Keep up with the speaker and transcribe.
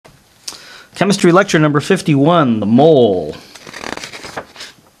Chemistry lecture number 51, the mole.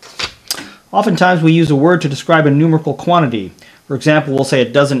 Oftentimes we use a word to describe a numerical quantity. For example, we'll say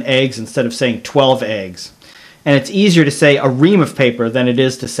a dozen eggs instead of saying 12 eggs. And it's easier to say a ream of paper than it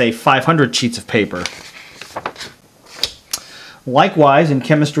is to say 500 sheets of paper. Likewise, in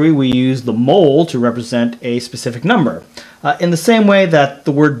chemistry, we use the mole to represent a specific number. In the same way that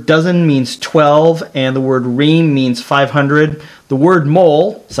the word dozen means 12 and the word ream means 500, the word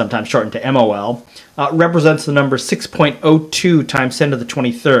mole, sometimes shortened to MOL, represents the number 6.02 times 10 to the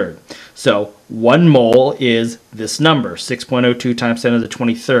 23rd. So 1 mole is this number, 6.02 times 10 to the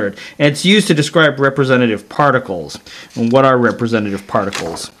 23rd. And it's used to describe representative particles. And what are representative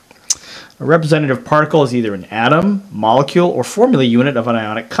particles? A representative particle is either an atom, molecule, or formula unit of an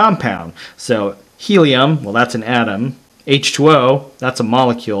ionic compound. So helium, well, that's an atom. H2O, that's a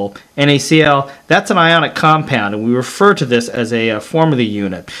molecule. NaCl, that's an ionic compound, and we refer to this as a formula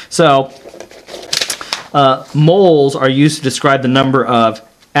unit. So moles are used to describe the number of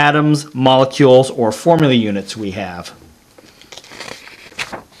atoms, molecules, or formula units we have.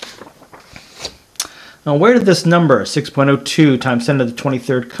 Now, where did this number, 6.02 times 10 to the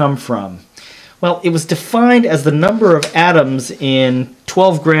 23rd, come from? Well, it was defined as the number of atoms in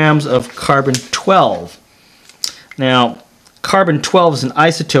 12 grams of carbon-12. Now, carbon-12 is an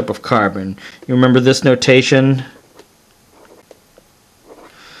isotope of carbon. You remember this notation?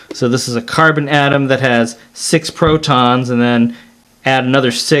 So this is a carbon atom that has 6 protons, and then add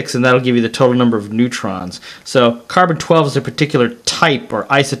another 6, and that'll give you the total number of neutrons. So carbon-12 is a particular type or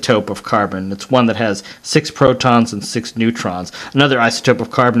isotope of carbon. It's one that has 6 protons and 6 neutrons. Another isotope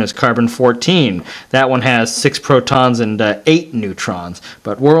of carbon is carbon-14. That one has 6 protons and 8 neutrons,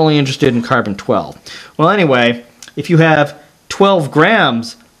 but we're only interested in carbon-12. Well, anyway, if you have 12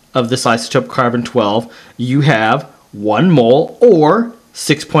 grams of this isotope carbon-12, you have 1 mole, or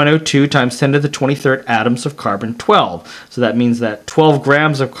 6.02 times 10 to the 23rd atoms of carbon-12. So that means that 12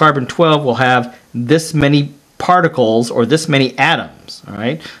 grams of carbon-12 will have this many particles, or this many atoms. All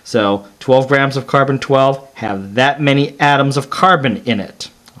right? So 12 grams of carbon-12 have that many atoms of carbon in it.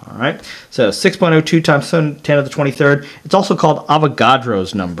 All right? So 6.02 times 10 to the 23rd, it's also called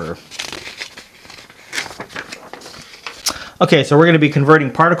Avogadro's number. Okay, so we're going to be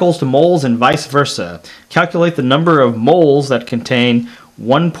converting particles to moles and vice versa. Calculate the number of moles that contain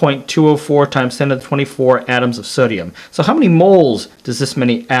 1.204 times 10 to the 24 atoms of sodium. So how many moles does this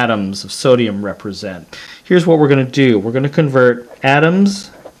many atoms of sodium represent? Here's what we're going to do. We're going to convert atoms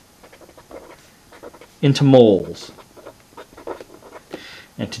into moles.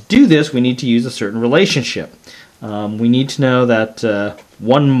 And to do this, we need to use a certain relationship. We need to know that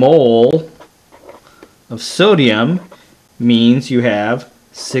 1 mole of sodium means you have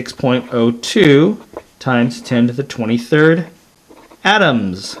 6.02 times 10 to the 23rd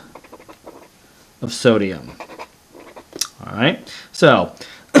atoms of sodium. All right, so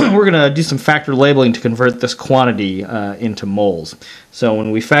we're going to do some factor labeling to convert this quantity into moles. So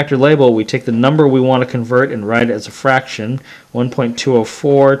when we factor label, we take the number we want to convert and write it as a fraction,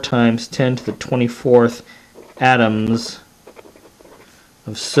 1.204 times 10 to the 24th atoms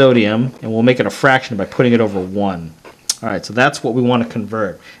of sodium, and we'll make it a fraction by putting it over 1. All right, so that's what we want to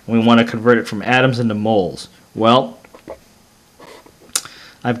convert. And we want to convert it from atoms into moles. Well,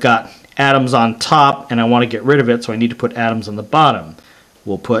 I've got atoms on top, and I want to get rid of it, so I need to put atoms on the bottom.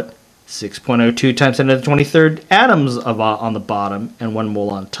 We'll put 6.02 times 10 to the 23rd atoms on the bottom and 1 mole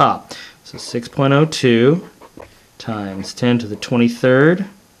on top. So 6.02 times 10 to the 23rd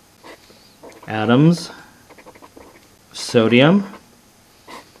atoms of sodium,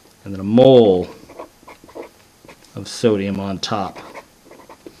 and then a mole of sodium on top.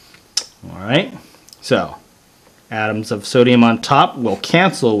 All right, so atoms of sodium on top will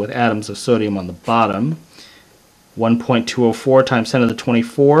cancel with atoms of sodium on the bottom. 1.204 times 10 to the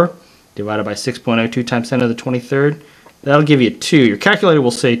 24 divided by 6.02 times 10 to the 23rd. That'll give you 2. Your calculator will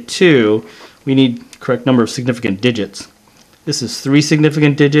say 2. We need the correct number of significant digits. This is 3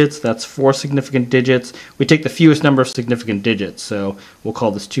 significant digits. That's 4 significant digits. We take the fewest number of significant digits, so we'll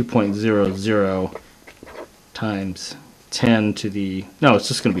call this 2.00 times 10 to the, no, it's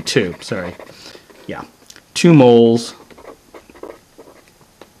just going to be 2, sorry. Yeah, 2 moles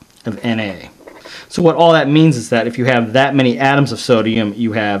of Na. So what all that means is that if you have that many atoms of sodium,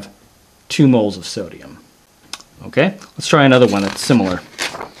 you have 2 moles of sodium. Okay, let's try another one that's similar.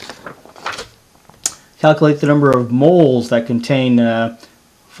 Calculate the number of moles that contain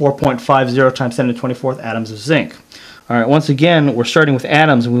 4.50 times 10 to the 24th atoms of zinc. All right, once again, we're starting with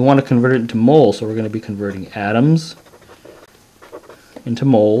atoms, and we want to convert it into moles, so we're going to be converting atoms into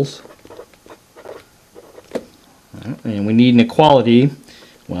moles. All right, and we need an equality.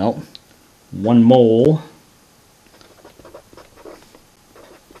 Well, 1 mole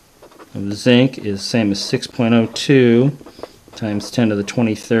of zinc is same as 6.02 times 10 to the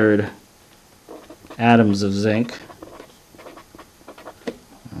 23rd atoms of zinc.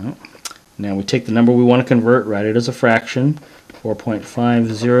 Right. Now we take the number we want to convert, write it as a fraction.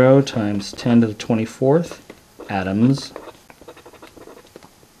 4.50 times 10 to the 24th atoms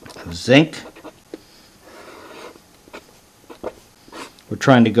of zinc. We're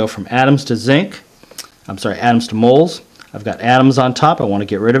trying to go from atoms to atoms to moles. I've got atoms on top. I want to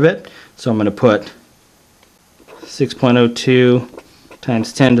get rid of it. So I'm going to put 6.02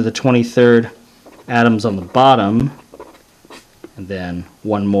 times 10 to the 23rd atoms on the bottom, and then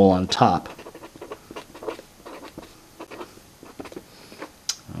 1 mole on top.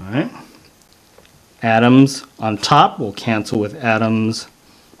 All right. Atoms on top will cancel with atoms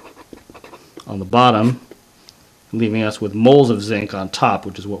on the bottom, leaving us with moles of zinc on top,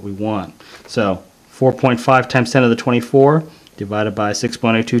 which is what we want. So 4.5 times 10 to the 24 divided by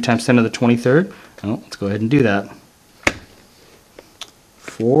 6.02 times 10 to the 23rd. Well, let's go ahead and do that.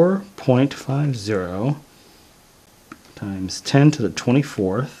 4.50 times 10 to the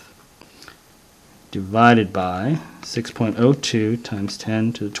 24th divided by 6.02 times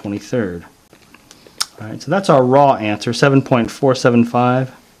 10 to the 23rd. All right, so that's our raw answer,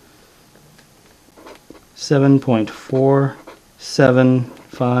 7.475.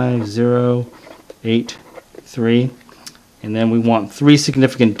 7.475083, and then we want 3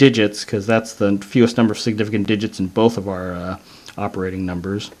 significant digits because that's the fewest number of significant digits in both of our operating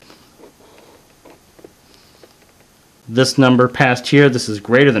numbers. This number past here, this is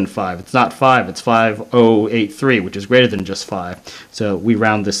greater than 5. It's not 5, it's 5083, which is greater than just 5. So we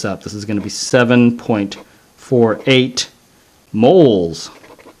round this up. This is going to be 7.48 moles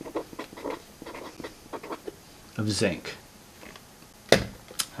of zinc.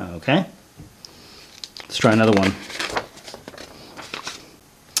 Okay, let's try another one.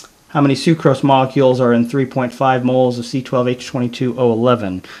 How many sucrose molecules are in 3.5 moles of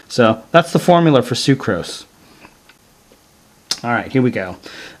C12H22O11? So that's the formula for sucrose. All right, here we go.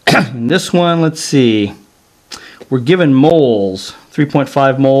 In this one, let's see. We're given moles,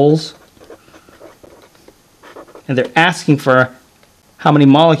 3.5 moles, and they're asking for how many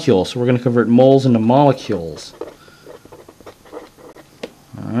molecules. So we're going to convert moles into molecules.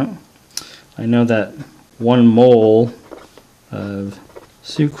 I know that 1 mole of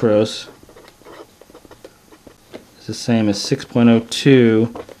sucrose is the same as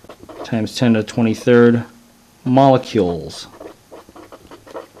 6.02 times 10 to the 23rd molecules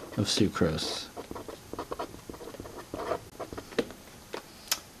of sucrose.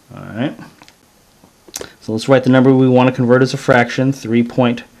 All right. So let's write the number we want to convert as a fraction,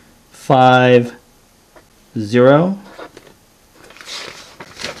 3.50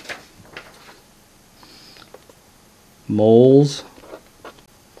 moles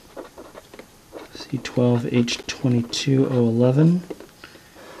C12H22O11.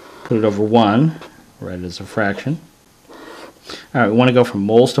 Put it over 1, write it as a fraction. All right, we want to go from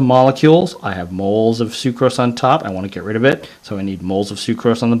moles to molecules. I have moles of sucrose on top. I want to get rid of it, so I need moles of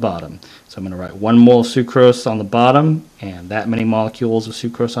sucrose on the bottom. So I'm going to write 1 mole of sucrose on the bottom and that many molecules of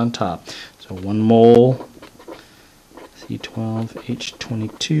sucrose on top. So 1 mole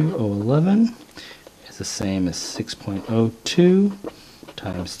C12H22O11 is the same as 6.02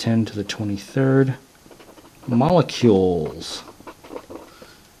 times 10 to the 23rd molecules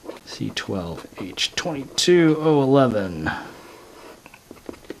C12H22O11.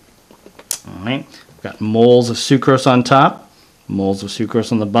 Alright, we've got moles of sucrose on top, moles of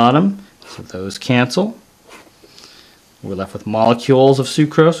sucrose on the bottom, so those cancel. We're left with molecules of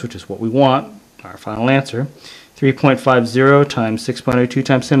sucrose, which is what we want, our final answer. 3.50 times 6.02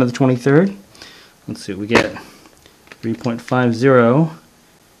 times 10 to the 23rd. Let's see what we get. 3.50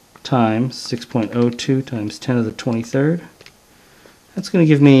 times 6.02 times 10 to the 23rd. That's going to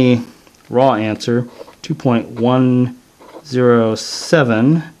give me raw answer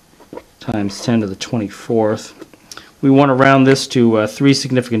 2.107 times 10 to the 24th. We want to round this to 3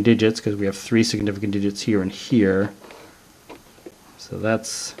 significant digits because we have 3 significant digits here and here. So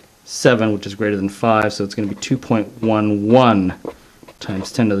that's 7, which is greater than 5, so it's going to be 2.11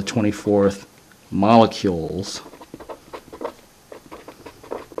 times 10 to the 24th molecules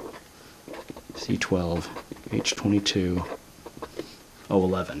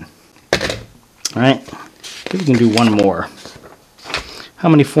C12H22O11. Alright, we can do one more. How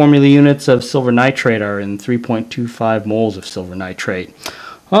many formula units of silver nitrate are in 3.25 moles of silver nitrate?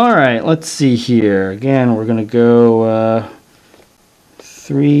 Alright, let's see here. Again, we're going to go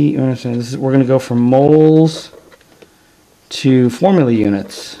we're going to go from moles to formula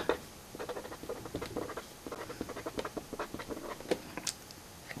units.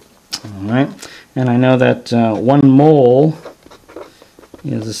 right, and I know that 1 mole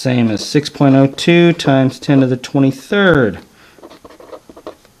is the same as 6.02 times 10 to the 23rd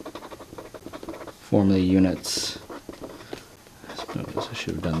formula units. I suppose I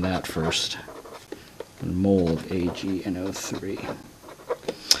should have done that first. 1 mole of AgNO3.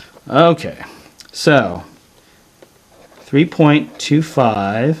 Okay, so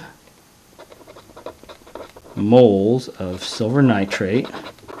 3.25 moles of silver nitrate.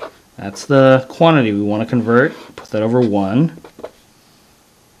 That's the quantity we want to convert. Put that over 1.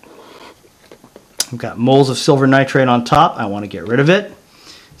 I've got moles of silver nitrate on top. I want to get rid of it.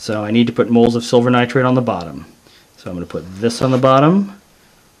 So I need to put moles of silver nitrate on the bottom. So I'm going to put this on the bottom.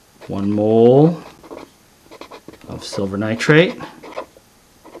 1 mole of silver nitrate.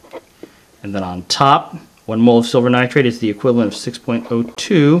 And then on top, 1 mole of silver nitrate is the equivalent of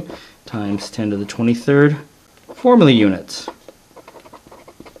 6.02 times 10 to the 23rd formula units.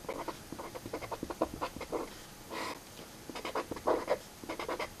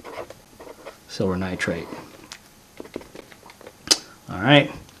 Silver nitrate.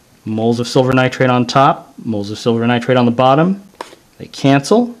 Alright, moles of silver nitrate on top, moles of silver nitrate on the bottom. They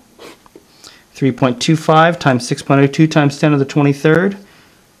cancel. 3.25 times 6.02 times 10 to the 23rd.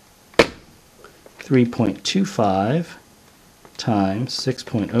 3.25 times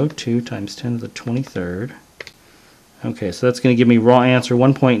 6.02 times 10 to the 23rd. Okay, so that's going to give me raw answer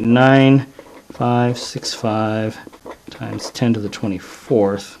 1.9565 times 10 to the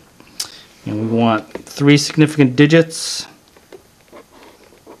 24th. And we want 3 significant digits.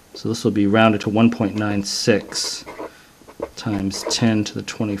 So this will be rounded to 1.96 times 10 to the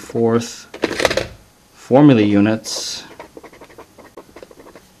 24th formula units.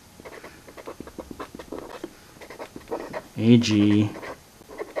 AgNO3.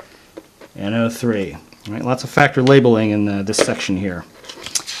 All right, lots of factor labeling in this section here.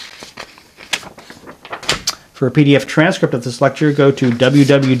 For a PDF transcript of this lecture, go to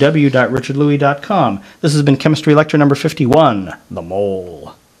www.richardlouis.com. This has been Chemistry Lecture number 51, The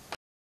Mole.